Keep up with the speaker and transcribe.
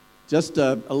Just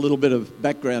a little bit of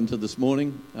background to this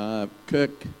morning. Kirk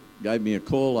gave me a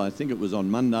call, I think it was on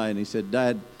Monday, and he said,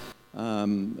 Dad,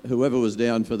 whoever was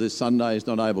down for this Sunday is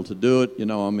not able to do it. You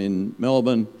know, I'm in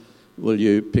Melbourne. Will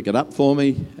you pick it up for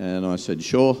me? And I said,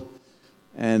 sure.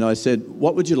 And I said,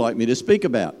 what would you like me to speak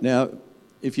about? Now,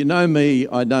 if you know me,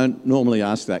 I don't normally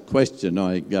ask that question.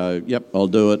 I go, yep, I'll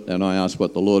do it. And I ask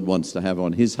what the Lord wants to have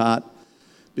on his heart.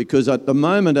 Because at the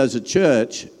moment as a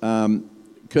church,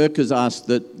 Kirk has asked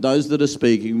that those that are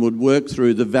speaking would work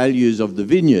through the values of the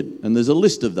vineyard. And there's a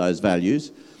list of those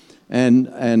values.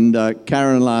 And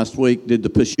Karen last week did the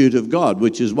pursuit of God,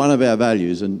 which is one of our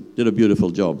values, and did a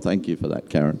beautiful job. Thank you for that,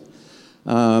 Karen.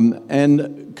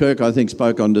 And Kirk, I think,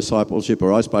 spoke on discipleship,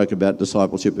 or I spoke about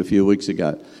discipleship a few weeks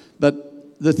ago.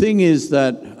 But the thing is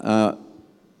that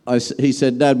he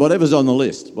said, Dad, whatever's on the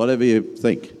list, whatever you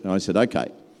think. And I said, okay.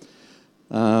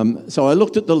 So I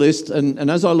looked at the list,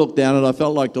 and as I looked down it, I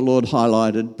felt like the Lord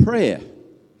highlighted prayer.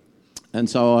 And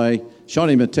so I shot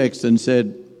him a text and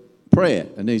said, prayer.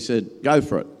 And he said, go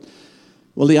for it.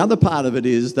 Well, the other part of it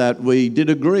is that we did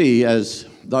agree, as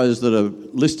those that are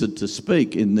listed to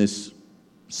speak in this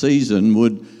season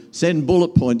would send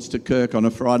bullet points to Kirk on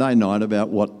a Friday night about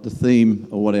what the theme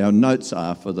or what our notes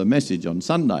are for the message on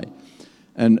Sunday.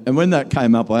 And when that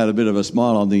came up, I had a bit of a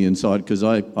smile on the inside because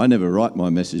I never write my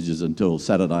messages until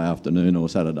Saturday afternoon or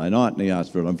Saturday night, and he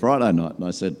asked for it on Friday night, and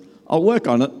I said, I'll work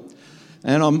on it.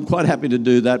 And I'm quite happy to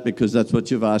do that because that's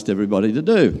what you've asked everybody to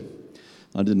do.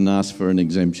 I didn't ask for an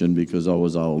exemption because I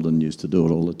was old and used to do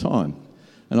it all the time.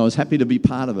 And I was happy to be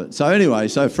part of it. So anyway,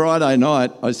 Friday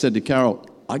night, I said to Carol,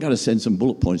 I got to send some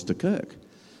bullet points to Kirk.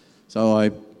 So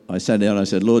I sat down and I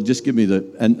said, Lord, just give me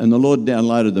and the Lord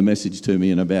downloaded the message to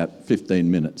me in about 15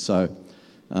 minutes. So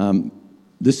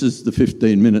this is the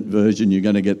 15-minute version you're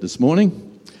going to get this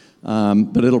morning.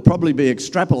 But it'll probably be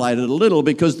extrapolated a little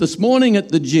because this morning at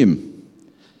the gym,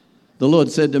 the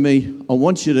Lord said to me, I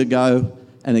want you to go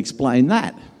and explain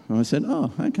that. And I said,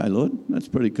 oh, okay, Lord, that's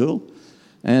pretty cool.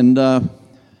 And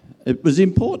it was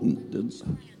important.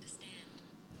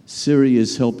 Siri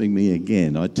is helping me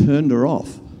again. I turned her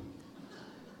off.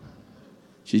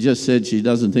 She just said she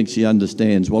doesn't think she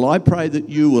understands. Well, I pray that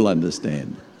you will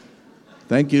understand.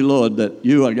 Thank you, Lord, that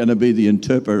you are going to be the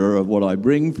interpreter of what I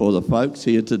bring for the folks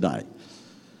here today.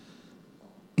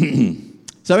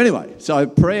 So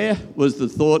prayer was the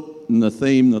thought and the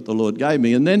theme that the Lord gave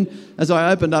me. And then as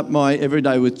I opened up my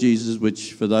Everyday with Jesus,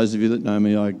 which for those of you that know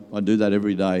me, I do that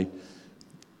every day,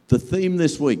 the theme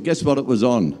this week, guess what it was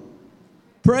on?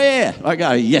 Prayer. I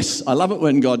go, yes. I love it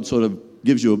when God sort of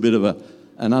gives you a bit of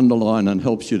an underline and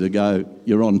helps you to go,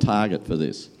 you're on target for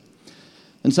this.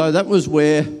 And so that was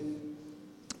where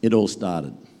it all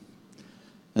started.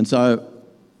 And so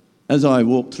as I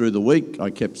walked through the week, I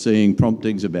kept seeing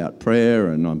promptings about prayer,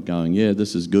 and I'm going, yeah,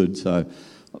 this is good. So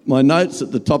my notes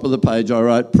at the top of the page, I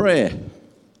wrote prayer.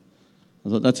 I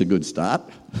thought, that's a good start.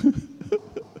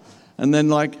 And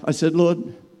then I said,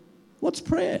 Lord, what's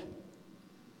prayer?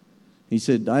 He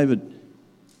said, David,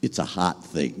 it's a heart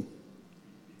thing.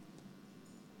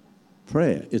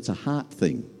 Prayer, it's a heart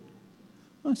thing.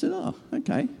 I said, oh,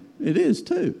 okay, it is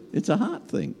too. It's a heart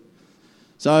thing.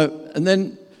 So, and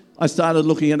then I started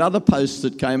looking at other posts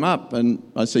that came up, and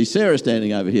I see Sarah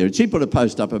standing over here, and she put a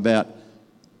post up about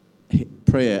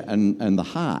prayer and the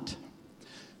heart.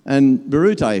 And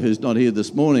Birute, who's not here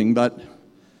this morning, but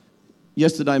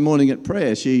yesterday morning at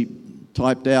prayer, she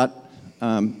typed out,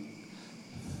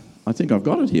 I think I've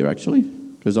got it here actually,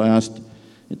 because I asked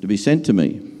it to be sent to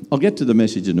me. I'll get to the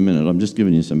message in a minute. I'm just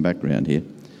giving you some background here.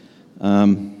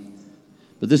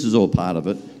 But this is all part of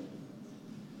it.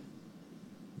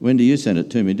 Wendy, you sent it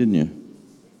to me, didn't you?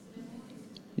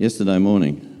 Yesterday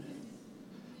morning.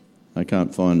 I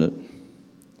can't find it.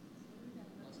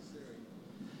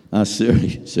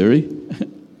 Siri. Siri?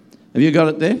 Have you got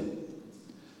it there?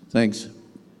 Thanks.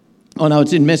 Oh, no,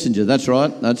 it's in Messenger. That's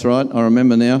right. I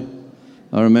remember now.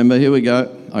 Here we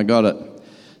go. I got it.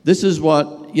 This is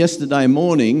what yesterday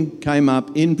morning came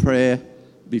up in prayer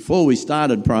before we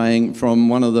started praying from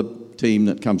one of the team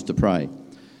that comes to pray.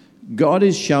 God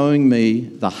is showing me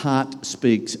the heart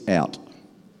speaks out.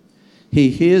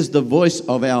 He hears the voice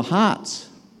of our hearts.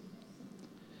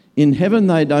 In heaven,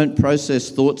 they don't process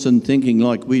thoughts and thinking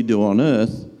like we do on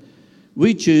earth.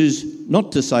 We choose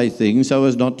not to say things so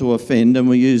as not to offend, and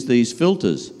we use these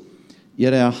filters.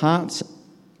 Yet our hearts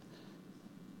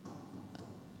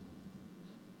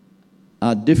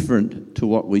are different to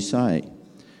what we say.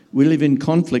 We live in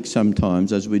conflict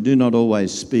sometimes as we do not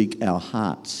always speak our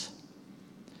hearts.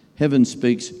 Heaven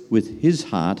speaks with his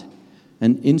heart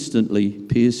and instantly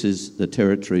pierces the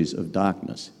territories of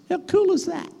darkness. How cool is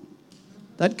that?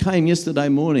 That came yesterday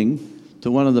morning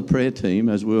to one of the prayer team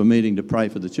as we were meeting to pray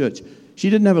for the church. She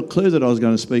didn't have a clue that I was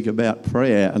going to speak about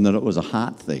prayer and that it was a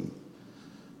heart thing.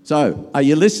 So, are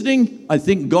you listening? I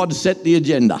think God set the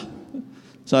agenda.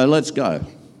 So let's go.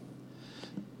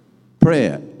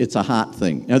 Prayer, it's a heart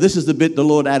thing. Now, this is the bit the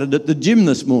Lord added at the gym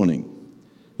this morning.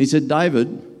 He said,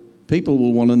 David, people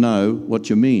will want to know what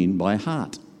you mean by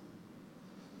heart.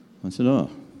 I said,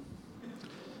 oh,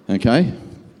 okay.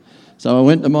 So I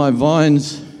went to my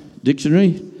Vines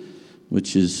dictionary,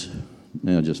 which is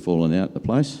now just fallen out of the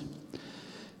place.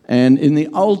 And in the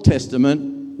Old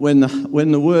Testament, when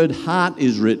the word heart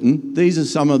is written, these are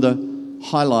some of the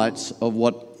highlights of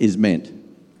what is meant.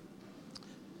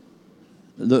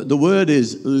 The word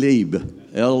is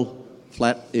lib,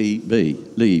 L-E-B,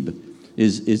 lib,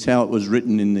 is how it was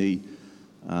written in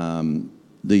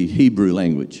the Hebrew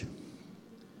language.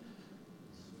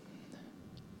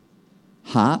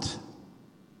 Heart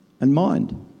and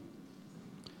mind.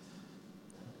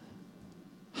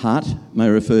 Heart may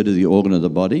refer to the organ of the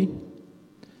body,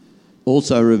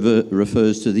 also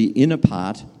refers to the inner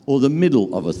part or the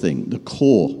middle of a thing, the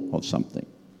core of something.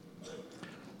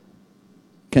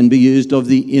 Can be used of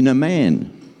the inner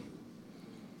man.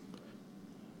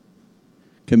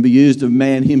 Can be used of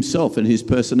man himself and his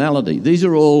personality. These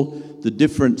are all the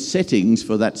different settings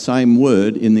for that same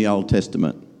word in the Old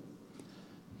Testament.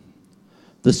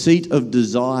 The seat of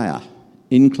desire,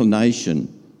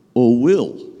 inclination, or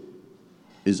will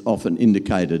is often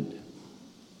indicated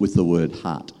with the word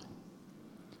heart.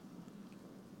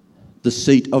 The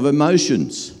seat of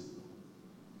emotions.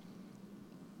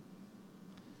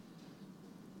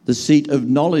 The seat of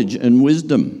knowledge and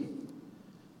wisdom,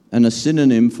 and a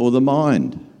synonym for the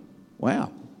mind.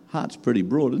 Wow, heart's pretty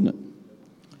broad, isn't it?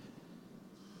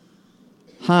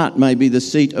 Heart may be the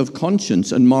seat of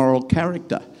conscience and moral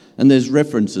character. And there's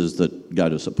references that go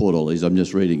to support all these. I'm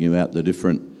just reading you out the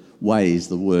different ways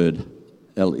the word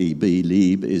L-E-B,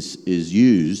 lib, is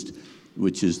used,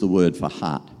 which is the word for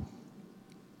heart.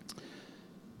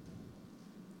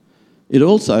 It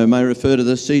also may refer to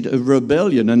the seat of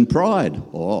rebellion and pride.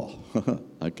 Oh,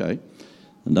 okay.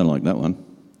 I don't like that one.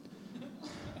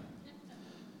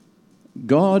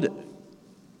 God,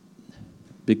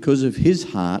 because of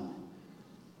his heart,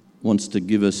 wants to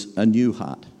give us a new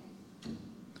heart.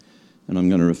 And I'm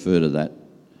going to refer to that.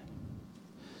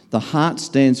 The heart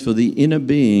stands for the inner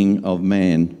being of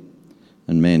man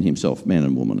and man himself, man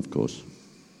and woman, of course.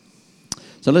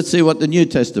 So let's see what the New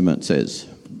Testament says.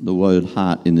 The word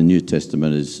heart in the New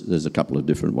Testament there's a couple of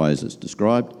different ways it's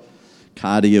described.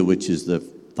 Cardia, which is the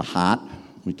heart.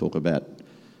 We talk about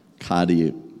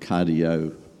cardio,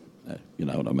 you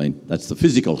know what I mean. That's the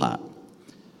physical heart.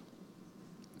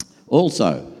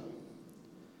 Also,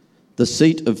 the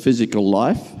seat of physical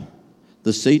life,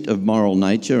 the seat of moral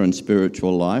nature and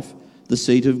spiritual life, the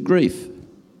seat of grief.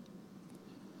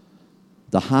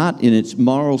 The heart in its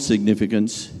moral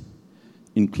significance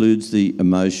includes the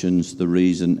emotions, the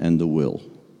reason, and the will.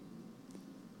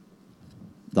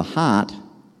 The heart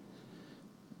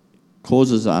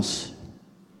causes us,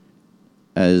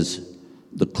 as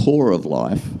the core of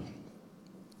life,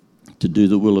 to do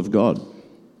the will of God.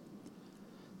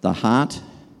 The heart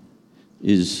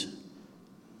is...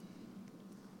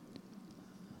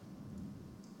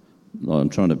 I'm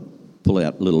trying to pull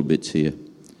out little bits here.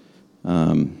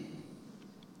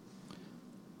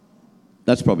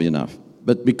 That's probably enough.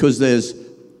 But because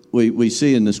we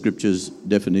see in the scriptures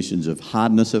definitions of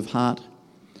hardness of heart,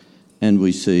 and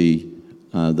we see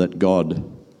that God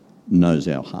knows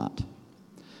our heart.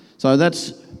 So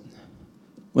that's,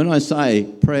 when I say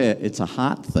prayer, it's a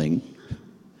heart thing,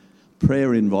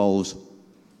 prayer involves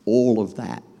all of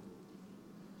that.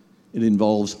 It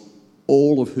involves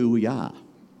all of who we are.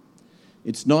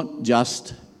 It's not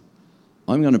just,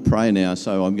 I'm going to pray now,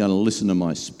 so I'm going to listen to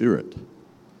my spirit.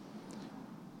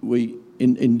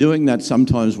 In doing that,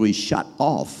 sometimes we shut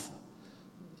off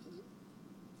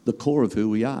the core of who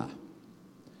we are.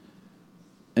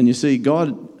 And you see,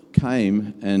 God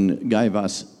came and gave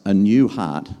us a new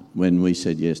heart when we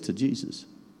said yes to Jesus.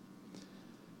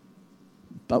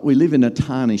 But we live in a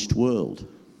tarnished world.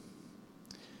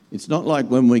 It's not like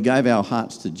when we gave our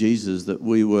hearts to Jesus that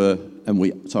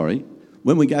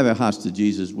when we gave our hearts to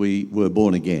Jesus, we were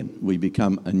born again. We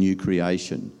become a new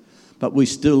creation. But we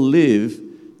still live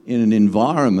in an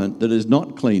environment that is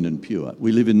not clean and pure.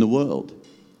 We live in the world.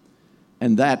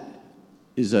 And that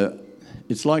is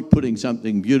it's like putting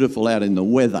something beautiful out in the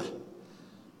weather.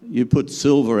 You put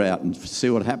silver out and see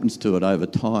what happens to it over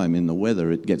time in the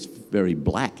weather. It gets very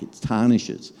black. It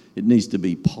tarnishes. It needs to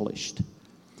be polished.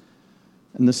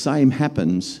 And the same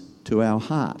happens to our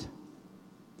heart.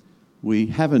 We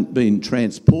haven't been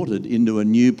transported into a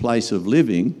new place of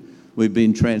living. We've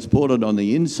been transported on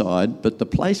the inside, but the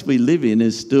place we live in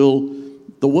is still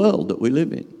the world that we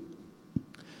live in.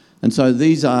 And so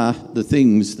these are the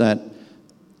things that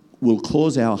will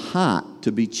cause our heart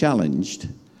to be challenged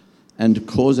and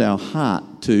cause our heart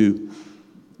to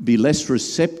be less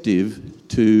receptive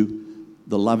to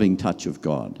the loving touch of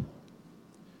God,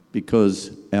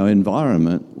 because our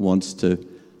environment wants to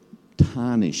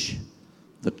tarnish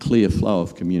the clear flow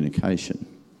of communication.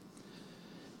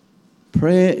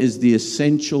 Prayer is the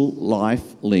essential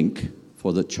life link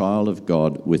for the child of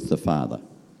God with the Father.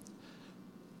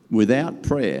 Without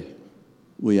prayer,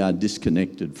 we are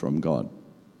disconnected from God.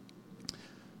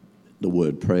 The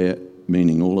word prayer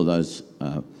meaning all of those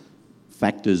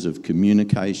factors of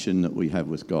communication that we have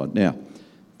with God. Now,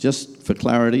 just for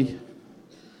clarity,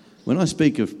 when I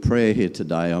speak of prayer here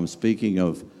today, I'm speaking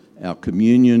of our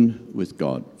communion with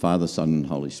God, Father, Son, and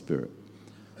Holy Spirit.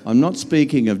 I'm not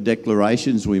speaking of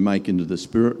declarations we make into the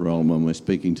spirit realm when we're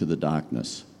speaking to the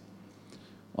darkness.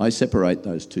 I separate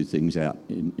those two things out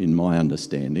in my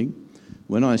understanding.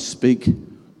 When I'm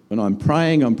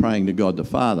praying to God the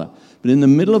Father. But in the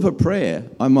middle of a prayer,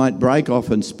 I might break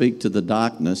off and speak to the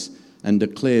darkness and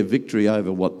declare victory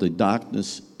over what the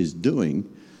darkness is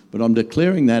doing. But I'm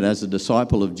declaring that as a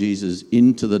disciple of Jesus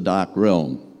into the dark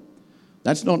realm.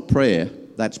 That's not prayer,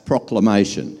 that's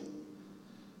proclamation.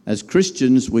 As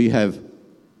Christians, we have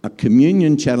a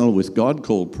communion channel with God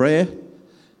called prayer.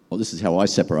 Well, this is how I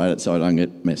separate it so I don't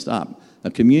get messed up. A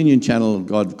communion channel of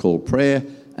God called prayer,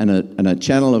 and a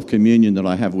channel of communion that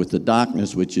I have with the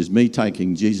darkness, which is me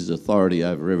taking Jesus' authority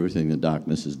over everything the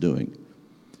darkness is doing.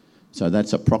 So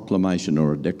that's a proclamation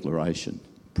or a declaration.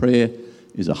 Prayer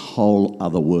is a whole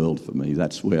other world for me.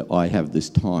 That's where I have this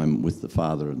time with the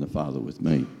Father and the Father with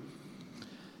me.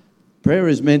 Prayer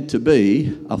is meant to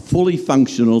be a fully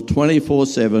functional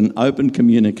 24/7 open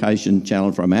communication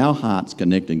channel from our hearts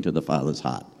connecting to the Father's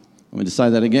heart. Want me to say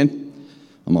that again?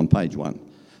 I'm on page 1.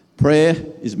 Prayer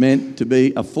is meant to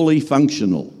be a fully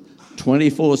functional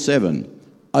 24/7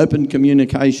 open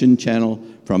communication channel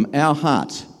from our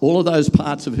hearts, all of those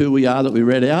parts of who we are that we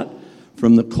read out,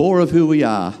 from the core of who we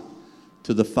are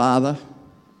to the Father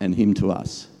and Him to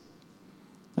us.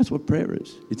 That's what prayer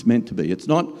is. It's meant to be. It's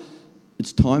not,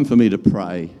 it's time for me to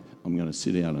pray, I'm going to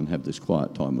sit down and have this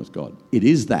quiet time with God. It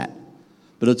is that.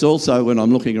 But it's also when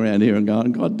I'm looking around here and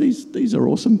going, God, these are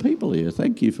awesome people here.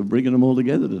 Thank you for bringing them all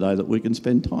together today that we can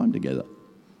spend time together.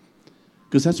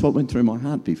 Because that's what went through my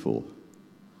heart before.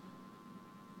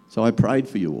 So I prayed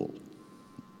for you all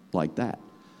like that.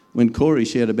 When Corey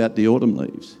shared about the autumn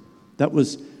leaves, that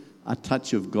was a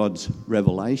touch of God's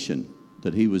revelation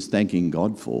that he was thanking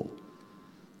God for.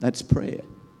 That's prayer.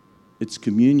 It's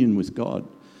communion with God.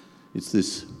 It's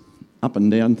this up and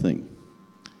down thing.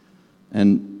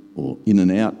 Or in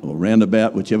and out, or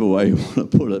roundabout, whichever way you want to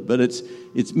put it. But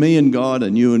it's me and God,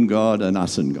 and you and God, and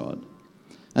us and God.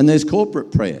 And there's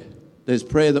corporate prayer. There's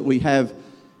prayer that we have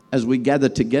as we gather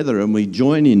together and we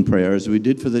join in prayer, as we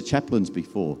did for the chaplains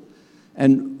before.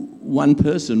 And one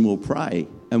person will pray,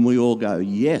 and we all go,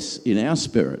 yes, in our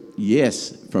spirit, yes,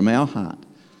 from our heart.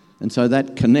 And so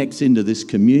that connects into this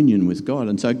communion with God.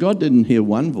 And so God didn't hear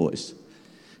one voice.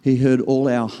 He heard all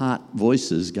our heart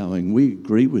voices going, we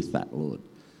agree with that, Lord.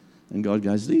 And God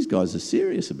goes, these guys are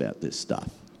serious about this stuff.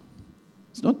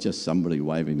 It's not just somebody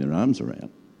waving their arms around.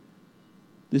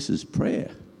 This is prayer.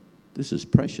 This is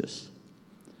precious.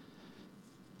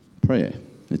 Prayer,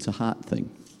 it's a heart thing.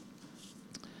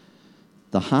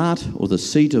 The heart, or the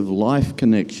seat of life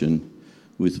connection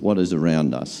with what is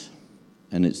around us.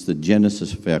 And it's the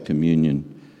genesis of our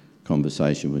communion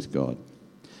conversation with God.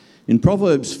 In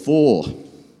Proverbs 4,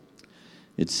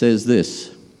 it says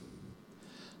this: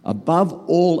 above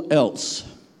all else,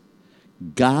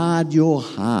 guard your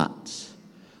hearts,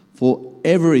 for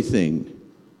everything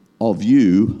of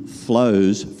you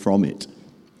flows from it.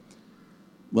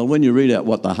 Well, when you read out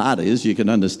what the heart is, you can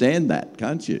understand that,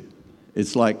 can't you?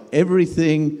 It's like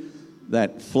everything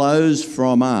that flows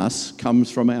from us comes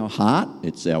from our heart.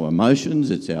 It's our emotions,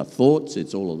 it's our thoughts,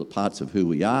 it's all of the parts of who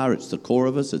we are, it's the core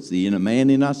of us, it's the inner man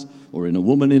in us or inner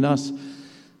woman in us.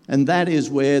 And that is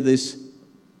where this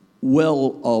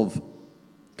well of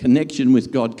connection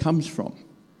with God comes from.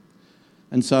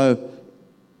 And so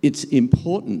it's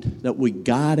important that we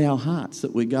guard our hearts,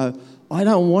 that we go, I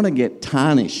don't want to get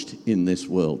tarnished in this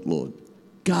world, Lord.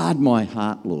 Guard my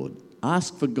heart, Lord.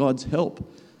 Ask for God's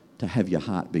help to have your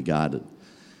heart be guarded.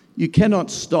 You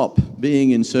cannot stop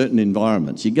being in certain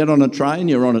environments. You get on a train,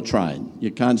 you're on a train.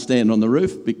 You can't stand on the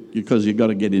roof because you've got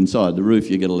to get inside the roof.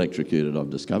 You get electrocuted, I've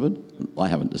discovered. I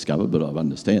haven't discovered, but I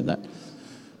understand that.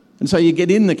 And so you get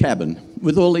in the cabin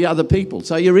with all the other people.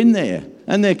 So you're in there.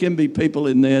 And there can be people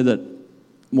in there that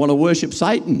want to worship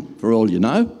Satan, for all you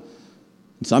know.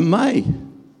 Some may.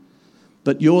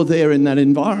 But you're there in that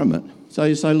environment. So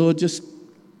you say, Lord, just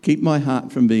keep my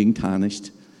heart from being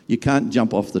tarnished. You can't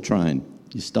jump off the train.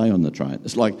 You stay on the train.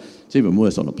 It's even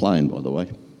worse on a plane, by the way.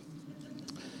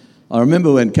 I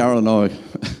remember when Carol and I,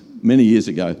 many years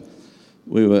ago,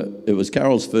 it was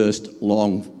Carol's first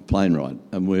long plane ride,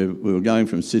 and we were going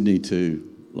from Sydney to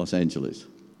Los Angeles.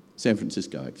 San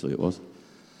Francisco, actually, it was.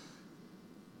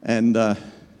 And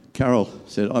Carol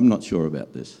said, I'm not sure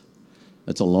about this.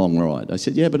 It's a long ride. I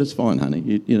said, yeah, but it's fine,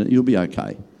 honey. You'll be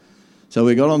okay. So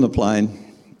we got on the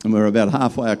plane, and we were about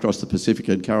halfway across the Pacific,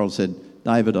 and Carol said,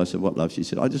 David, I said, what, love? She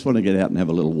said, I just want to get out and have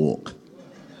a little walk.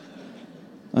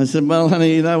 I said, well,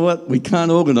 honey, you know what? We can't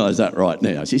organise that right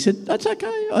now. She said, that's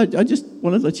okay. I just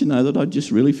want to let you know that I just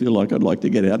really feel like I'd like to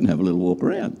get out and have a little walk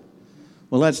around.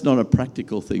 Well, that's not a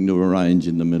practical thing to arrange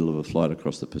in the middle of a flight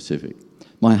across the Pacific.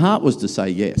 My heart was to say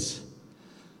yes.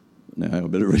 Now, I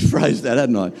better rephrase that,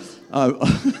 hadn't I?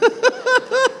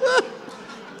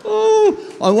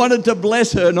 I wanted to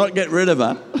bless her, not get rid of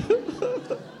her.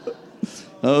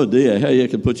 Oh, dear, how you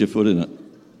can put your foot in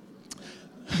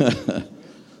it.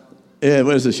 Yeah,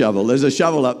 where's the shovel? There's a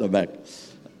shovel up the back.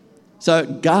 So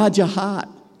guard your heart.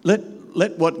 Let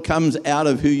what comes out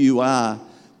of who you are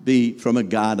be from a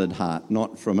guarded heart,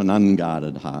 not from an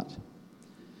unguarded heart.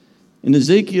 In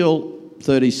Ezekiel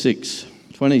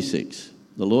 36:26,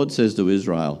 the Lord says to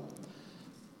Israel,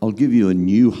 I'll give you a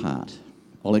new heart.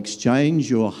 I'll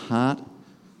exchange your heart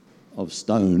of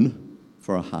stone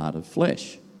for a heart of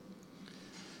flesh.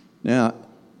 Now,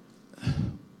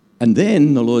 and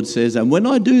then the Lord says, and when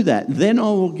I do that, then I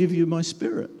will give you my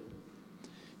spirit.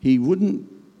 He wouldn't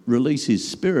release his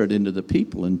spirit into the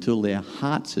people until their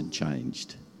hearts had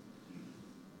changed.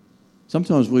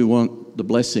 Sometimes we want the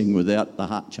blessing without the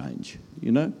heart change,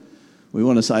 you know. We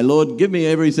want to say, Lord, give me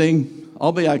everything,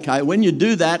 I'll be okay. When you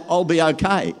do that, I'll be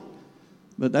okay.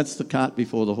 But that's the cart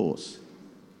before the horse.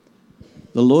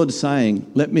 The Lord's saying,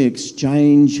 let me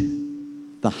exchange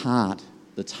the heart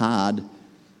that's hard,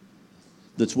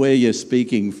 that's where you're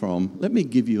speaking from. Let me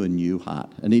give you a new heart.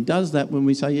 And he does that when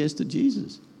we say yes to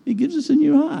Jesus. He gives us a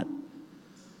new heart.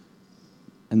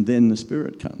 And then the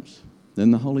Spirit comes.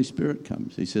 Then the Holy Spirit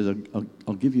comes. He says,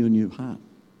 I'll give you a new heart.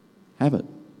 Have it.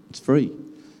 It's free.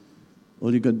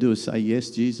 All you've got to do is say, yes,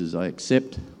 Jesus, I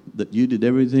accept that you did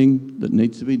everything that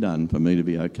needs to be done for me to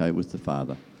be okay with the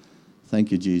Father.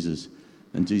 Thank you, Jesus.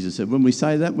 And Jesus said, when we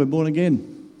say that, we're born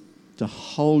again. It's a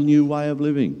whole new way of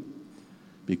living.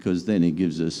 Because then he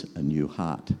gives us a new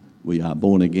heart. We are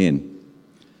born again.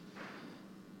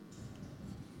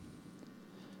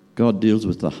 God deals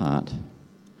with the heart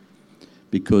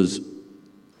because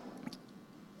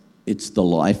it's the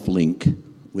life link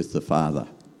with the Father,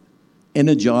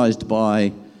 energized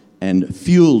by and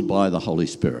fueled by the Holy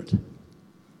Spirit.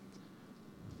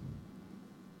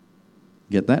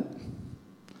 Get that?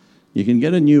 You can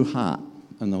get a new heart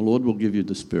and the Lord will give you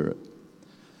the Spirit.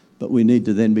 But we need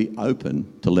to then be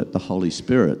open to let the Holy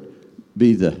Spirit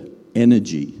be the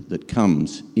energy that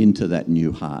comes into that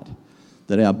new heart.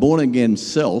 That our born-again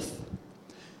self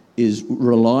is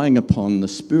relying upon the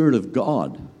Spirit of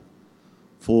God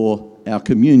for our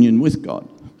communion with God.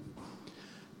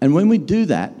 And when we do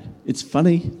that, it's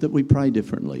funny that we pray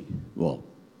differently. Well,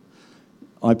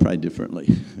 I pray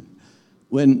differently.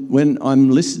 When I'm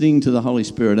listening to the Holy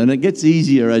Spirit, and it gets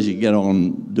easier as you get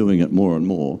on doing it more and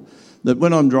more, that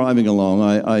when I'm driving along,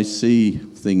 I see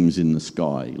things in the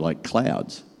sky, like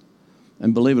clouds.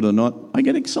 And believe it or not, I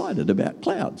get excited about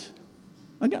clouds.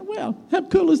 I go, wow, how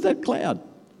cool is that cloud?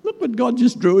 Look what God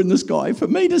just drew in the sky for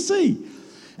me to see.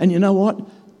 And you know what?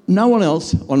 No one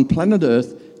else on planet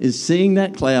Earth is seeing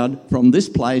that cloud from this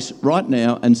place right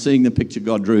now and seeing the picture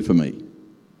God drew for me.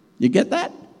 You get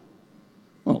that?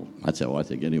 Well, that's how I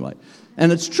think anyway.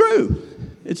 And it's true.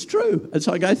 It's true. And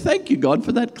so I go, thank you, God,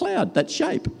 for that cloud, that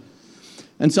shape.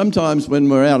 And sometimes when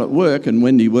we're out at work, and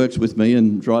Wendy works with me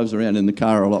and drives around in the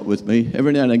car a lot with me,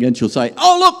 every now and again she'll say,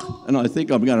 oh, look! And I think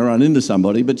I'm going to run into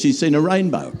somebody, but she's seen a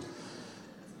rainbow.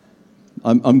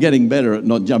 I'm getting better at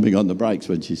not jumping on the brakes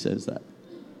when she says that.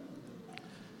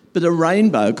 But a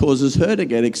rainbow causes her to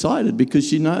get excited because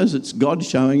she knows it's God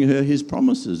showing her his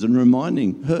promises and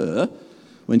reminding her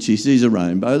when she sees a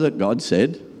rainbow that God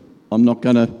said, I'm not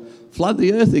going to flood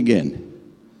the earth again.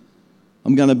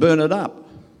 I'm going to burn it up.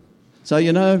 So,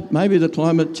 you know, maybe the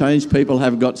climate change people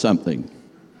have got something.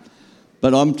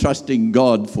 But I'm trusting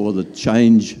God for the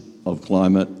change of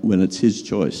climate when it's his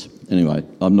choice. Anyway,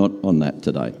 I'm not on that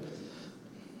today.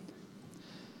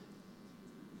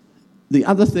 The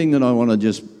other thing that I want to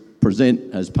just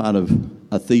present as part of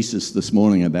a thesis this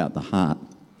morning about the heart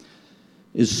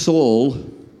is Saul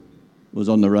was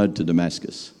on the road to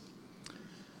Damascus,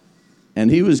 and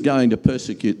he was going to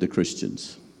persecute the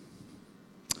Christians.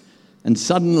 And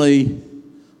suddenly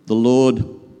the Lord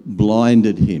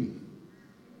blinded him.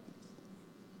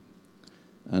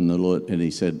 And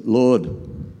he said, "Lord,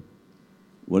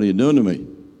 what are you doing to me?"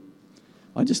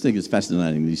 I just think it's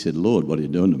fascinating that he said, "Lord, what are you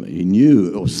doing to me?" He knew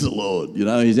it was the Lord. You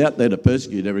know, he's out there to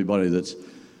persecute everybody that's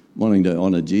wanting to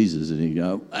honour Jesus, and he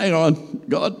go, "Hang on,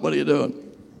 God, what are you doing?"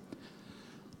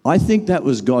 I think that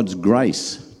was God's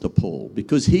grace to Paul,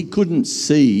 because he couldn't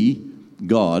see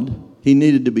God. He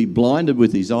needed to be blinded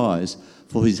with his eyes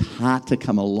for his heart to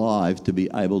come alive to be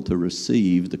able to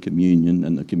receive the communion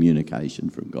and the communication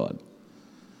from God.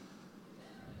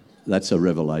 That's a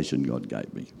revelation God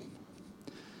gave me.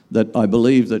 That I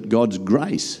believe that God's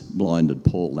grace blinded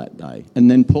Paul that day.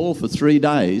 And then Paul, for 3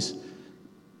 days,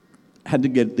 had to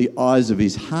get the eyes of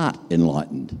his heart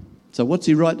enlightened. So what's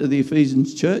he write to the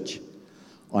Ephesians church?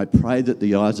 I pray that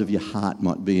the eyes of your heart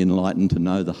might be enlightened to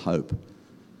know the hope.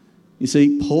 You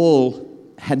see, Paul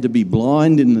had to be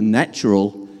blind in the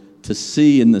natural to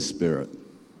see in the spirit.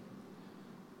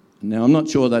 Now, I'm not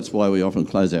sure that's why we often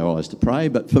close our eyes to pray,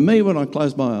 but for me, when I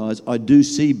close my eyes, I do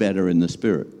see better in the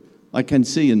spirit. I can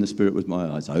see in the spirit with my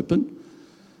eyes open,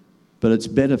 but it's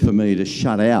better for me to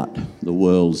shut out the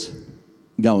world's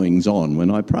goings on when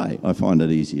I pray. I find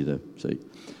it easier to see.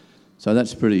 So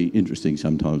that's pretty interesting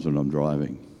sometimes when I'm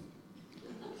driving.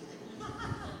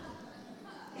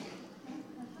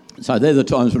 So they're the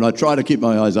times when I try to keep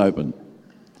my eyes open.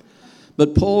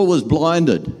 But Paul was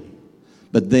blinded,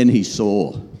 but then he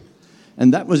saw.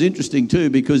 And that was interesting too,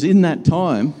 because in that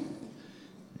time,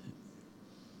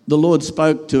 the Lord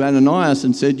spoke to Ananias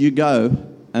and said, "You go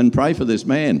and pray for this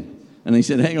man." And he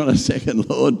said, "Hang on a second,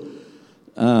 Lord.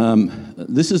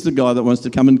 This is the guy that wants to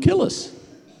come and kill us."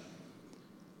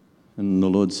 And the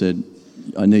Lord said,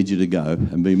 "I need you to go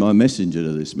and be my messenger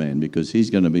to this man, because he's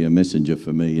going to be a messenger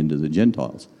for me into the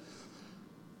Gentiles."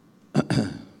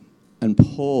 And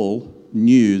Paul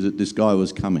knew that this guy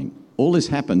was coming. All this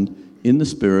happened in the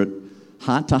Spirit,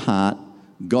 heart to heart,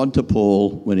 God to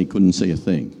Paul when he couldn't see a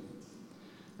thing.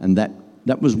 And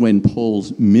that was when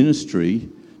Paul's ministry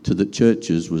to the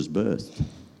churches was birthed.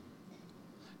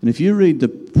 And if you read the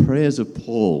prayers of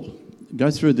Paul, go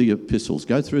through the epistles,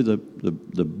 go through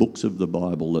the books of the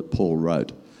Bible that Paul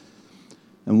wrote,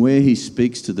 and where he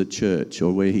speaks to the church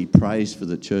or where he prays for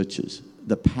the churches,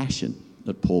 the passion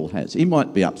that Paul has. He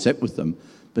might be upset with them,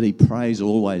 but he prays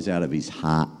always out of his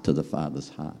heart to the Father's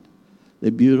heart. They're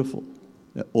beautiful.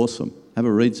 They're awesome. Have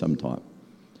a read sometime.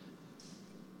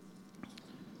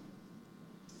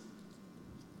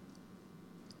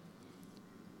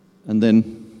 And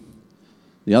then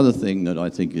the other thing that I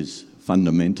think is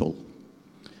fundamental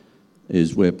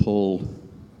is where Paul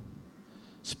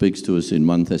speaks to us in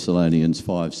 1 Thessalonians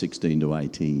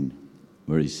 5:16-18,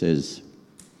 where he says,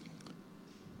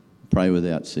 "Pray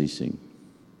without ceasing.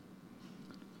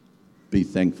 Be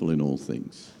thankful in all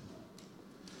things.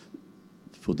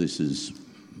 For this is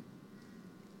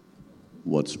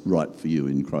what's right for you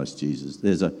in Christ Jesus."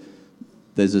 There's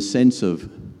a sense of,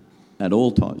 at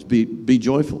all times, be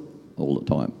joyful all the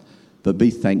time, but be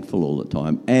thankful all the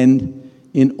time. And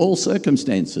in all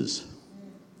circumstances,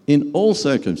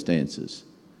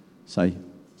 say,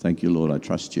 "Thank you, Lord, I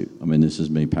trust you." I mean, this is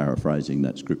me paraphrasing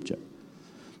that scripture.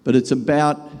 But it's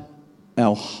about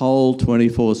our whole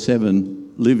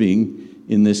 24/7 living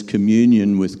in this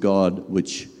communion with God,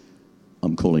 which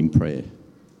I'm calling prayer,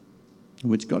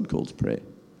 which God calls prayer.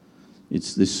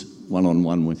 It's this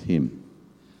one-on-one with him.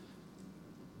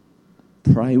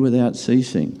 Pray without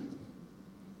ceasing.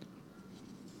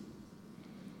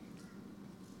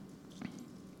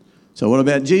 So what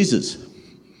about Jesus?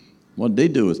 What did he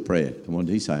do with prayer? And what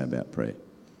did he say about prayer?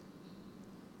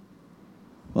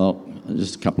 Well,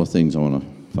 just a couple of things I want to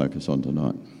focus on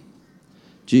tonight.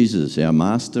 Jesus, our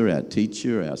master, our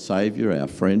teacher, our saviour, our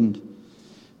friend,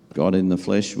 God in the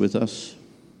flesh with us.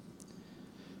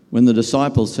 When the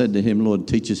disciples said to him, "Lord,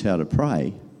 teach us how to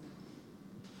pray,"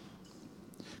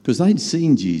 because they'd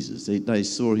seen Jesus. They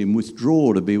saw him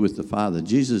withdraw to be with the Father.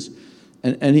 Jesus,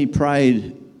 and he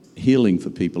prayed healing for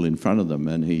people in front of them,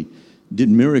 and he did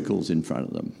miracles in front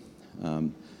of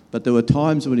them. But there were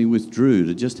times when he withdrew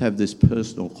to just have this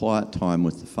personal, quiet time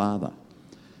with the Father.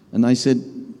 And they said,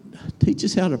 "Teach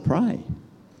us how to pray."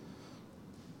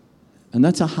 And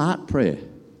that's a heart prayer,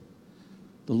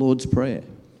 the Lord's Prayer.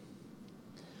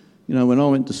 You know, when I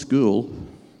went to school,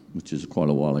 which is quite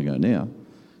a while ago now,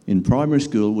 in primary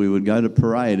school we would go to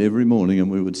parade every morning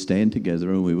and we would stand together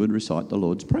and we would recite the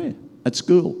Lord's Prayer at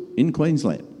school in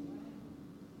Queensland.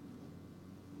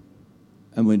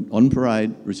 and we'd, on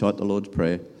parade, recite the Lord's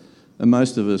Prayer. And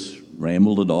most of us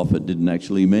rambled it off. It didn't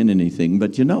actually mean anything.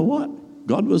 But you know what?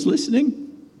 God was listening.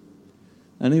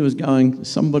 And he was going,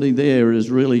 somebody there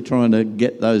is really trying to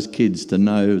get those kids to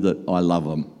know that I love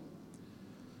them.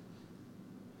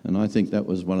 And I think that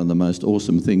was one of the most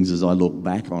awesome things as I look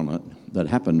back on it that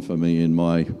happened for me in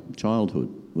my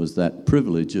childhood, was that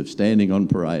privilege of standing on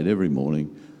parade every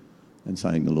morning and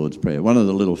saying the Lord's Prayer. One of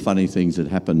the little funny things that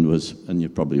happened was, and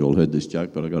you've probably all heard this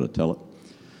joke, but I've got to tell it.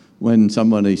 When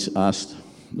somebody asked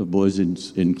the boys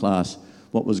in class,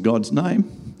 what was God's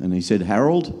name? And he said,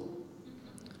 Harold.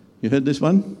 You heard this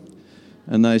one?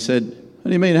 And they said, what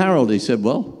do you mean Harold? He said,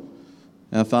 well,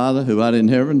 our Father who art in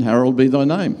heaven, hallowed be thy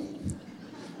name.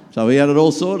 So he had it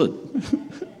all sorted.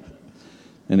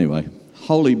 Anyway,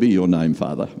 holy be your name,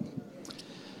 Father.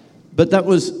 But that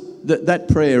was that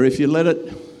prayer, if you let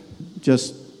it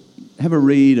just have a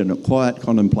read and a quiet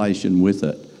contemplation with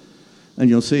it, and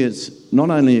you'll see it's not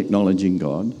only acknowledging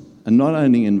God and not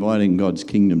only inviting God's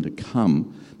kingdom to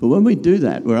come, but when we do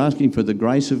that, we're asking for the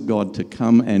grace of God to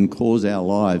come and cause our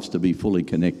lives to be fully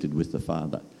connected with the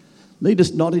Father. Lead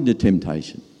us not into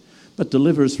temptation, but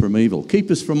deliver us from evil. Keep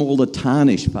us from all the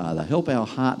tarnish, Father. Help our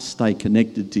hearts stay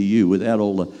connected to you without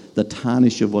all the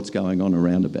tarnish of what's going on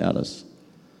around about us.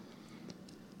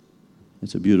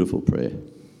 It's a beautiful prayer.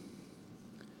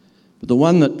 But the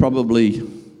one that probably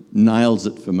nails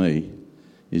it for me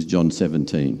is John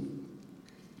 17.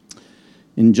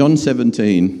 In John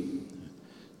 17,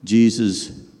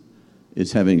 Jesus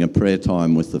is having a prayer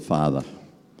time with the Father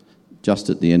just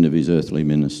at the end of his earthly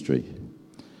ministry.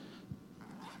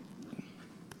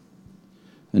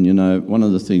 And you know, one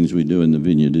of the things we do in the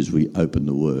vineyard is we open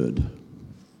the Word.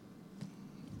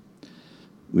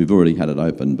 We've already had it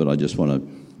open, but I just want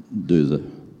to do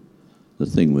the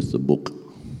thing with the book.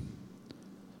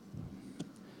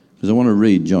 Because I want to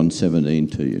read John 17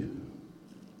 to you.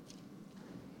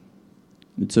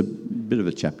 It's a bit of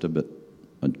a chapter, but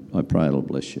I pray it'll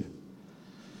bless you.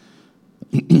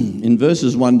 In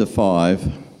verses 1 to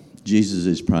 5, Jesus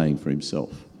is praying for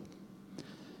himself.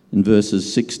 In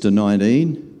verses 6 to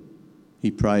 19, he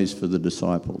prays for the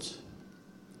disciples.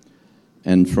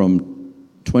 And from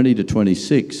 20 to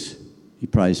 26, he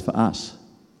prays for us.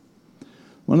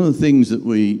 One of the things that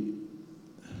we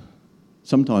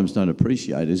sometimes don't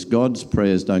appreciate is God's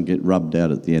prayers don't get rubbed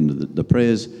out at the end of the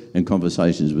prayers and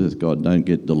conversations with God don't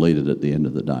get deleted at the end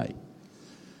of the day.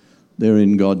 They're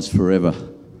in God's forever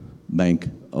bank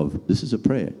of, this is a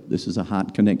prayer. This is a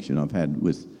heart connection I've had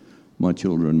with my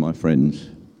children, my friends.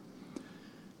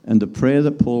 And the prayer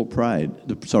that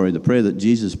the prayer that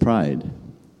Jesus prayed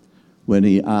when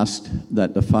he asked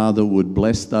that the Father would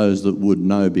bless those that would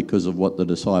know because of what the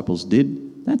disciples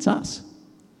did, that's us.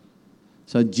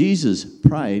 So Jesus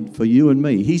prayed for you and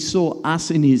me. He saw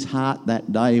us in his heart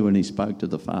that day when he spoke to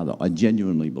the Father. I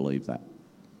genuinely believe that.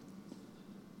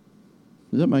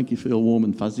 Does that make you feel warm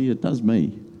and fuzzy? It does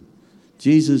me.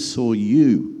 Jesus saw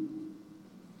you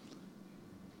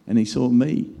and he saw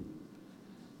me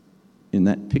in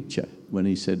that picture when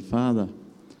he said, Father,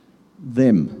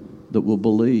 them that will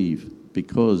believe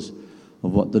because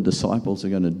of what the disciples are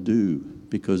going to do,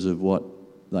 because of what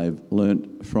they've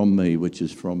learnt from me, which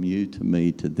is from you to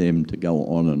me to them, to go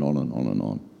on and on and on and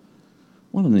on.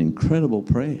 What an incredible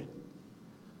prayer.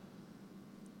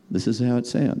 This is how it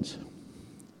sounds.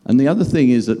 And the other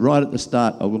thing is that right at the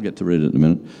start, I will get to read it in a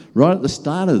minute, right at the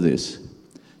start of this,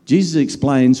 Jesus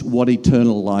explains what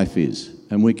eternal life is,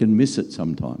 and we can miss it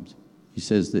sometimes. He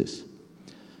says this,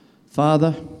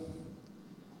 Father,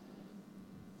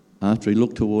 after he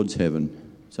looked towards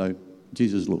heaven, so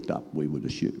Jesus looked up, we would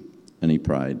assume, and he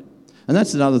prayed. And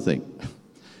that's another thing.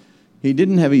 He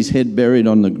didn't have his head buried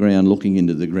on the ground looking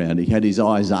into the ground. He had his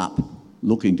eyes up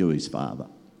looking to his Father.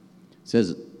 It says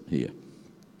it here.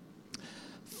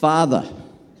 Father,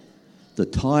 the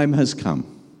time has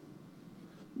come.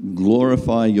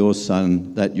 Glorify your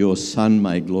Son, that your Son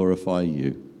may glorify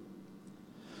you.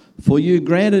 For you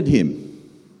granted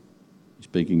him,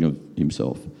 speaking of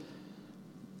himself,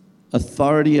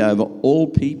 authority over all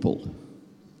people,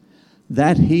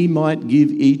 that he might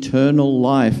give eternal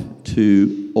life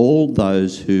to all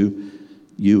those who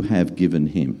you have given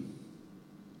him.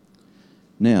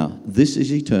 Now, this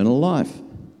is eternal life,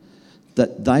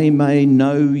 that they may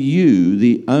know you,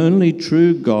 the only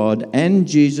true God, and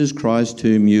Jesus Christ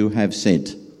whom you have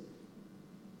sent.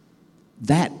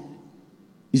 That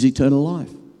is eternal life.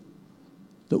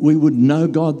 That we would know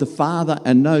God the Father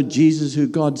and know Jesus who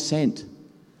God sent.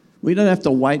 We don't have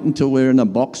to wait until we're in a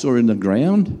box or in the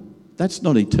ground. That's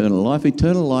not eternal life.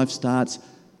 Eternal life starts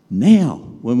now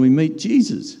when we meet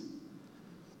Jesus.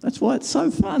 That's why it's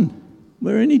so fun.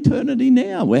 We're in eternity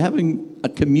now. We're having a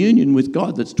communion with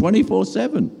God that's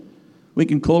 24/7. We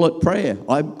can call it prayer.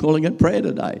 I'm calling it prayer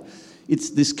today. It's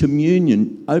this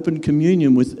communion, open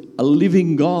communion with a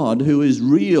living God who is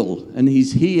real, and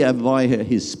he's here via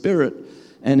his Spirit,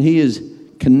 and he is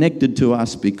connected to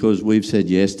us because we've said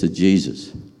yes to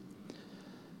Jesus.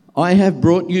 I have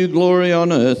brought you glory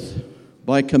on earth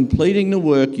by completing the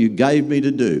work you gave me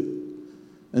to do.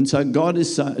 And so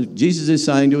Jesus is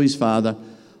saying to his Father,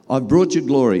 I've brought you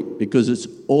glory because it's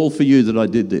all for you that I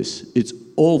did this. It's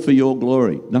all for your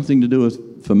glory. Nothing to do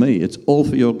with for me. It's all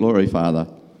for your glory, Father.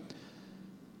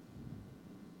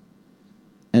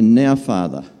 And now,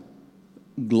 Father,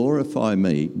 glorify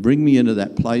me. Bring me into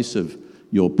that place of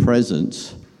your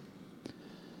presence,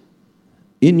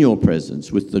 in your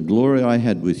presence, with the glory I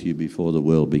had with you before the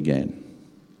world began.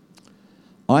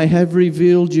 I have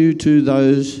revealed you to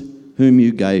those whom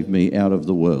you gave me out of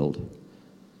the world.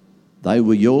 They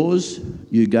were yours,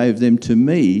 you gave them to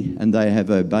me, and they have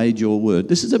obeyed your word.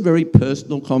 This is a very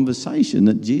personal conversation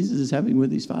that Jesus is having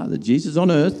with his Father. Jesus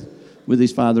on earth with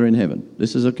his Father in heaven.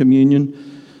 This is a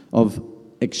communion of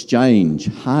exchange,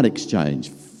 heart exchange,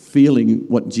 feeling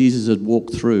what Jesus had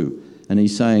walked through. And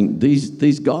he's saying,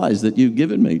 these guys that you've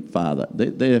given me, Father,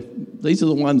 these are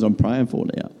the ones I'm praying for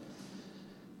now.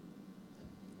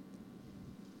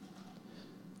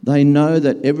 They know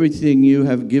that everything you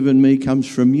have given me comes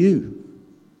from you.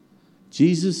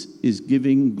 Jesus is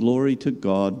giving glory to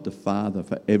God the Father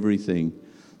for everything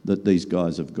that these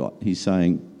guys have got. He's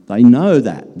saying, they know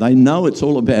that. They know it's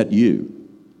all about you.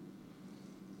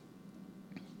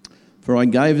 For I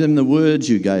gave them the words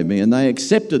you gave me, and they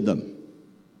accepted them.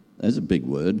 There's a big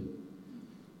word.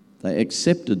 They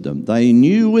accepted them. They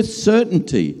knew with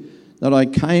certainty that I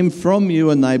came from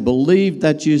you, and they believed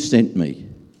that you sent me.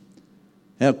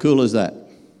 How cool is that?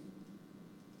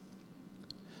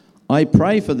 I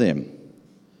pray for them.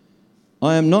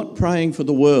 I am not praying for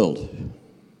the world,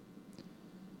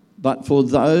 but for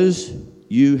those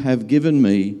you have given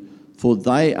me, for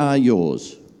they are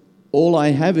yours. All I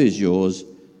have is yours,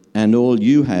 and all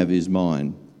you have is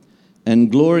mine. And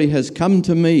glory has come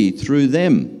to me through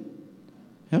them.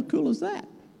 How cool is that?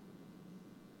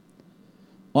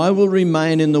 I will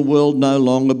remain in the world no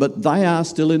longer, but they are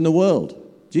still in the world.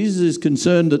 Jesus is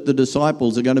concerned that the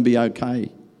disciples are going to be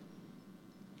okay.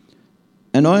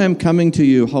 And I am coming to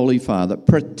you, Holy Father.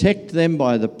 Protect them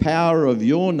by the power of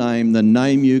your name, the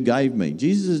name you gave me.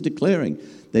 Jesus is declaring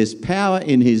there's power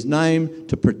in his name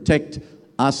to protect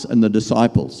us and the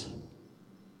disciples.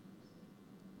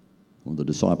 Or the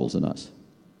disciples and us.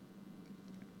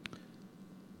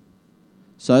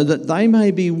 So that they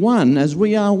may be one as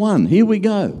we are one. Here we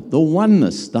go. The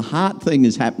oneness, the heart thing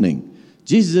is happening.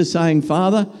 Jesus is saying,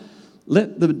 Father,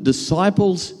 let the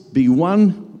disciples be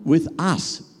one with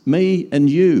us, me and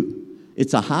you.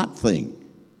 It's a heart thing.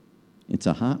 It's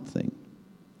a heart thing.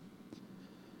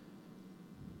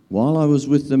 While I was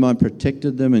with them, I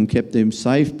protected them and kept them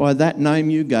safe by that name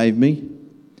you gave me.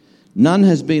 None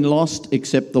has been lost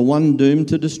except the one doomed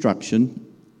to destruction,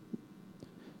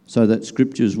 so that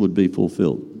scriptures would be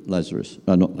fulfilled. Lazarus.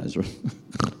 Oh, not Lazarus.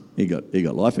 He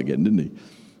got life again, didn't he?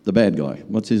 The bad guy.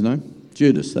 What's his name?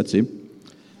 Judas, that's him.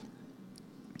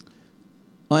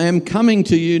 I am coming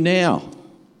to you now,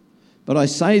 but I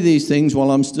say these things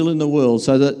while I'm still in the world,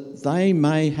 so that they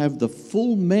may have the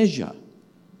full measure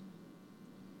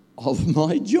of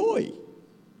my joy.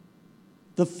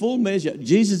 The full measure.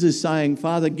 Jesus is saying,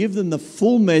 Father, give them the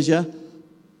full measure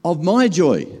of my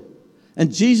joy.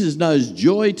 And Jesus knows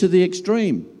joy to the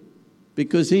extreme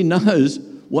because he knows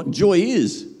what joy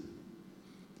is.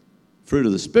 Fruit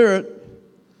of the Spirit,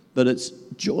 but it's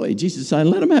joy. Jesus is saying,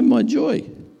 let them have my joy.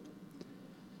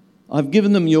 I've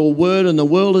given them your word and the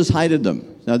world has hated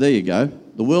them. Now there you go.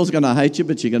 The world's going to hate you,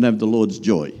 but you're going to have the Lord's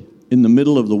joy in the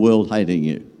middle of the world hating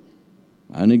you.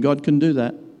 Only God can do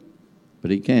that, but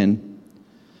he can.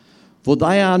 For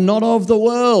they are not of the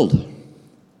world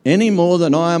any more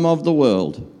than I am of the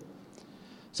world.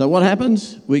 So what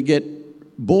happens? We get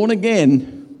born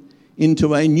again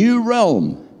into a new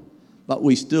realm, but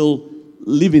we still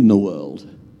live in the world.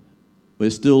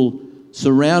 We're still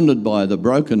surrounded by the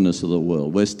brokenness of the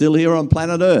world. We're still here on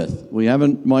planet Earth. We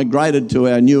haven't migrated to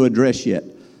our new address yet,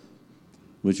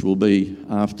 which will be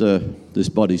after this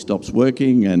body stops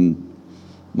working, and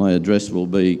my address will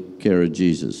be Care of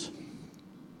Jesus.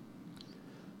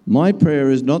 My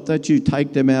prayer is not that you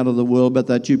take them out of the world, but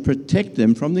that you protect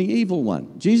them from the evil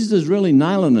one. Jesus is really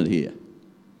nailing it here.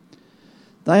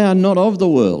 They are not of the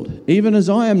world, even as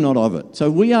I am not of it.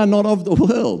 So we are not of the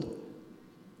world.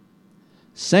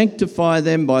 Sanctify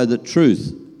them by the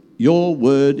truth. Your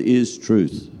word is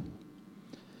truth.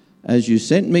 As you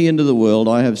sent me into the world,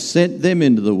 I have sent them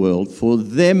into the world. For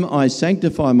them I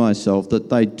sanctify myself, that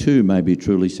they too may be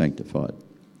truly sanctified.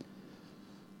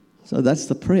 So that's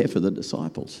the prayer for the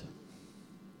disciples.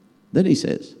 Then he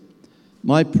says,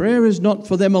 my prayer is not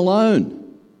for them alone.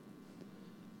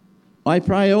 I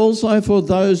pray also for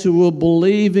those who will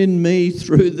believe in me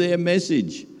through their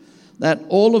message, that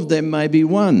all of them may be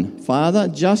one. Father,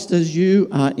 just as you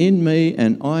are in me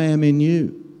and I am in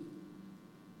you.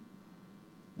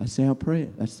 That's our prayer.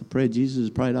 That's the prayer Jesus has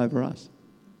prayed over us.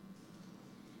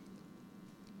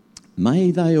 May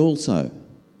they also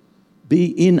be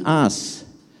in us,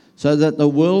 so that the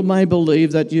world may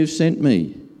believe that you've sent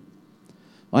me.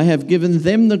 I have given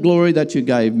them the glory that you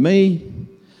gave me,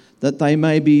 that they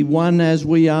may be one as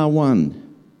we are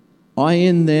one. I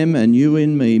in them and you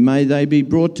in me. May they be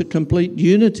brought to complete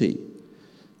unity,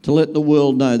 to let the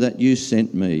world know that you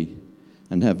sent me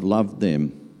and have loved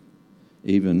them,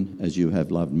 even as you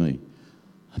have loved me.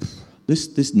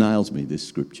 This nails me, this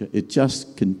scripture. It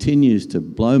just continues to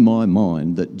blow my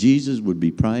mind that Jesus would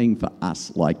be praying for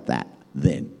us like that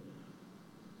then.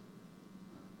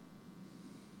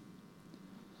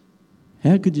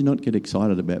 How could you not get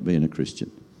excited about being a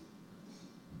Christian?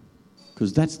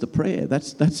 Because that's the prayer.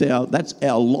 That's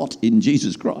our lot in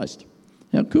Jesus Christ.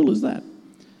 How cool is that?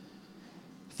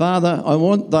 Father, I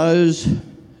want those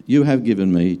you have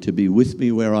given me to be with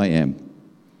me where I am,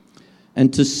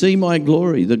 and to see my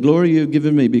glory, the glory you've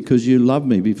given me because you loved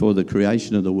me before the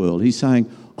creation of the world. He's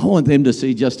saying, I want them to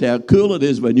see just how cool it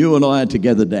is when you and I are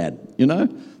together, Dad. You know,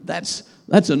 that's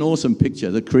an awesome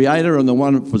picture. The Creator and the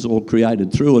one that was all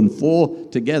created through and for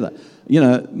together. You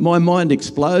know, my mind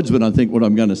explodes when I think what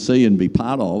I'm going to see and be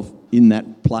part of in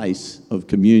that place of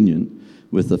communion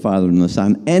with the Father and the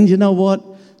Son. And you know what?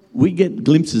 We get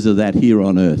glimpses of that here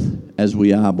on earth as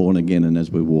we are born again and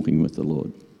as we're walking with the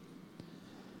Lord.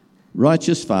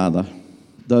 Righteous Father,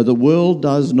 though the world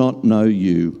does not know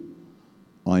you,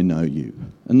 I know you.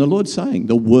 And the Lord's saying,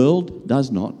 the world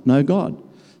does not know God.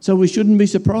 So we shouldn't be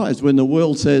surprised when the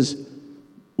world says,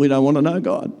 we don't want to know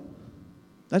God.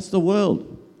 That's the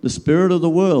world. The spirit of the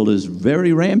world is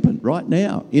very rampant right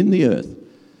now in the earth,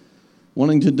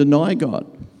 wanting to deny God.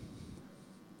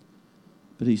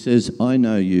 But he says, I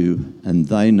know you, and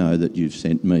they know that you've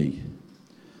sent me.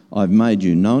 I've made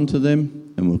you known to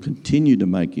them, and will continue to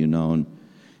make you known,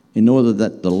 in order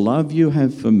that the love you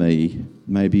have for me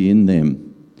may be in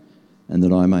them, and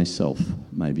that I myself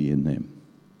may be in them.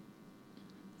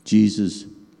 Jesus'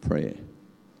 prayer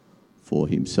for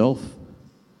himself,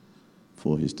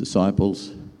 for his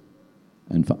disciples,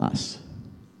 and for us.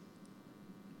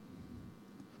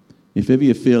 If ever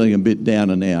you're feeling a bit down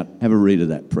and out, have a read of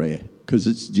that prayer, because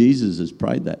it's Jesus has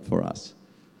prayed that for us,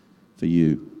 for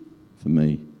you, for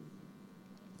me.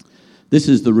 This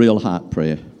is the real heart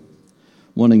prayer,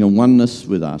 wanting a oneness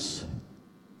with us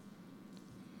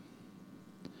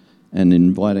and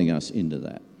inviting us into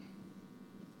that.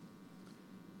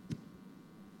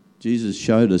 Jesus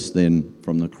showed us then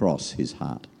from the cross his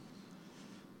heart.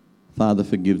 Father,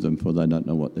 forgive them, for they don't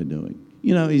know what they're doing.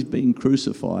 You know, he's being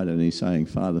crucified and he's saying,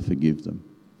 Father, forgive them.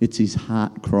 It's his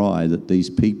heart cry that these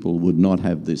people would not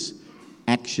have this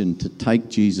action to take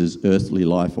Jesus' earthly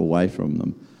life away from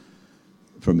them,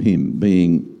 from him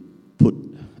being put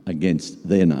against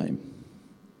their name.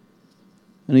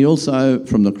 And he also,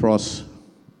 from the cross,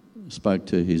 spoke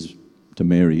to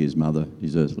Mary, his mother,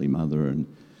 his earthly mother, and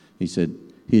he said,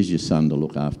 here's your son to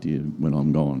look after you when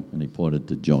I'm gone. And he pointed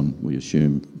to John, we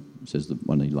assume, says the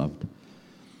one he loved.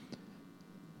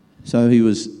 So he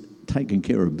was taking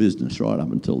care of business right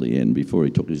up until the end, before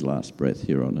he took his last breath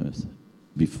here on earth,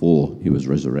 before he was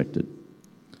resurrected.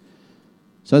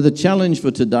 So the challenge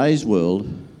for today's world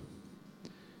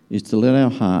is to let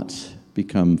our hearts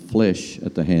become flesh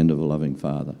at the hand of a loving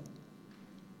Father.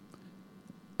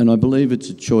 And I believe it's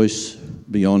a choice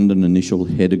beyond an initial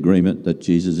head agreement that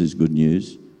Jesus is good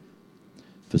news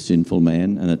for sinful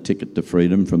man and a ticket to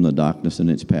freedom from the darkness and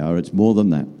its power. It's more than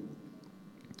that.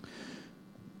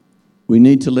 We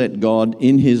need to let God,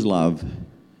 in his love,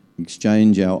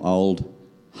 exchange our old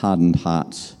hardened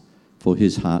hearts for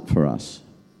his heart for us.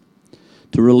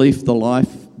 To release the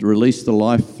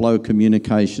life flow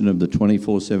communication of the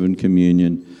 24/7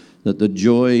 communion, that the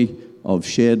joy of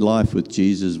shared life with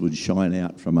Jesus would shine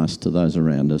out from us to those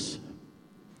around us,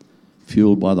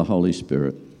 fueled by the Holy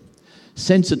Spirit.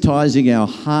 Sensitizing our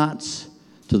hearts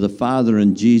to the Father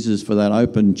and Jesus for that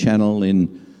open channel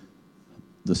in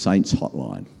the saints'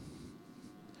 hotline.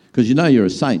 Because you know you're a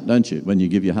saint, don't you, when you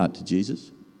give your heart to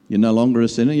Jesus? You're no longer a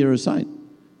sinner, you're a saint.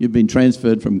 You've been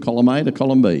transferred from column A to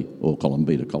column B, or column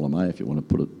B to column A if you want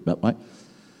to put it that way.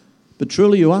 But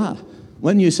truly you are.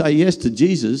 when you say yes to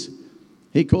Jesus,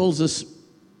 he calls us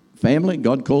family.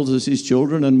 God calls us his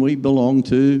children, and we belong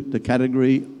to the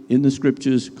category in the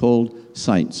scriptures called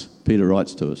saints, Peter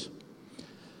writes to us.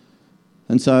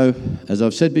 And so, as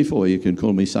I've said before, you can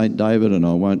call me Saint David, and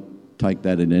I won't take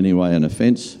that in any way an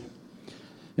offence.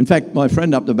 In fact, my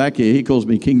friend up the back here, he calls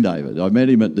me King David. I met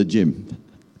him at the gym.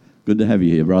 Good to have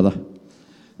you here, brother.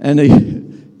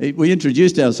 And we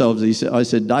introduced ourselves. I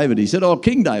said, David. He said, oh,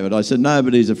 King David. I said, no,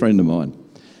 but he's a friend of mine.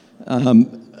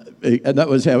 And that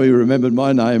was how he remembered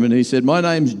my name. And he said, my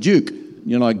name's Duke,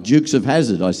 like Dukes of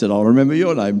Hazzard. I said, I'll remember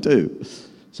your name too.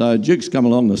 So Duke's come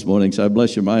along this morning, so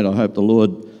bless you, mate. I hope the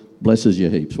Lord blesses you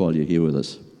heaps while you're here with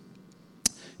us.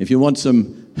 If you want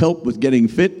some help with getting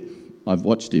fit, I've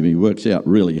watched him. He works out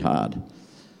really hard.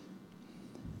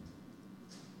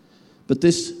 But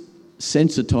this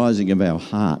sensitising of our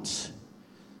hearts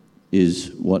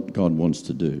is what God wants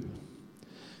to do.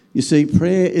 You see,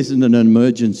 prayer isn't an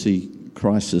emergency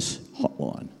crisis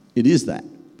hotline. It is that,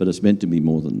 but it's meant to be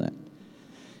more than that.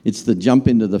 It's the jump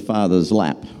into the Father's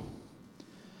lap,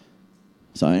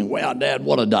 saying, wow, Dad,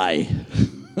 what a day.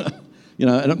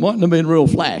 And it mightn't have been real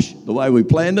flash, the way we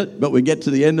planned it, but we get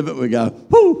to the end of it, we go,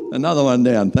 whoo, another one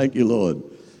down, thank you, Lord.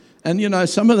 And,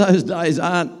 some of those days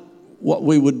aren't what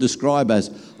we would describe as,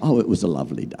 oh, it was a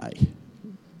lovely day.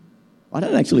 I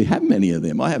don't actually have many of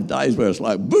them. I have days where it's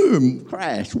like, boom,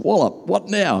 crash, wallop, what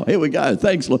now? Here we go,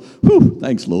 thanks, Lord. Whew,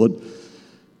 thanks, Lord.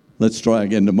 Let's try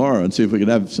again tomorrow and see if we can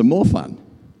have some more fun.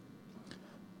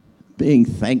 Being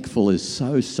thankful is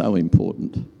so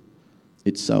important.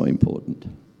 It's so important.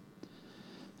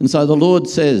 And so the Lord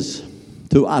says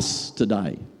to us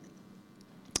today,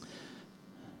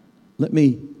 let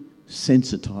me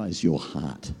sensitise your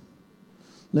heart.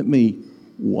 Let me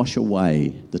wash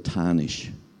away the tarnish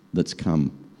that's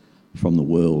come from the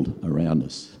world around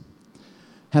us.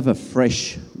 Have a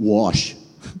fresh wash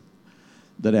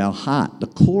that our heart, the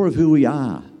core of who we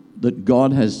are, that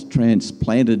God has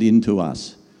transplanted into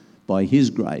us by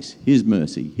his grace, his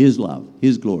mercy, his love,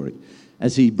 his glory,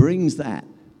 as he brings that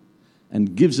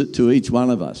and gives it to each one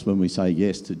of us when we say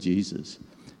yes to Jesus,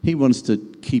 he wants to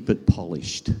keep it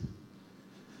polished.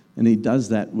 And he does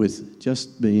that with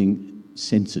just being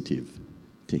sensitive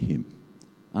to him,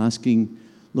 asking,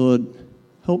 Lord,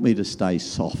 help me to stay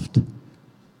soft.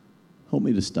 Help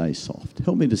me to stay soft.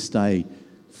 Help me to stay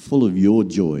full of your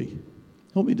joy.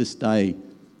 Help me to stay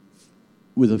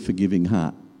with a forgiving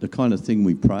heart, the kind of thing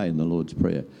we pray in the Lord's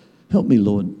Prayer. Help me,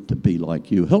 Lord, to be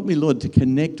like you. Help me, Lord, to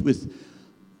connect with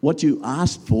what you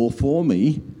asked for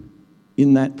me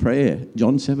in that prayer,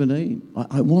 John 17.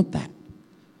 I want that.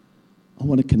 I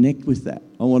want to connect with that.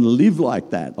 I want to live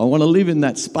like that. I want to live in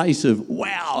that space of,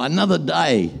 wow, another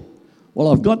day.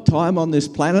 Well, I've got time on this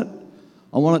planet.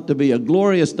 I want it to be a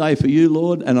glorious day for you,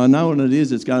 Lord, and I know when it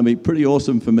is, it's going to be pretty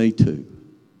awesome for me too.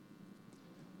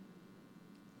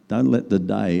 Don't let the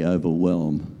day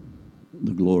overwhelm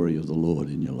the glory of the Lord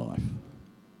in your life.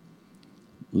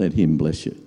 Let him bless you.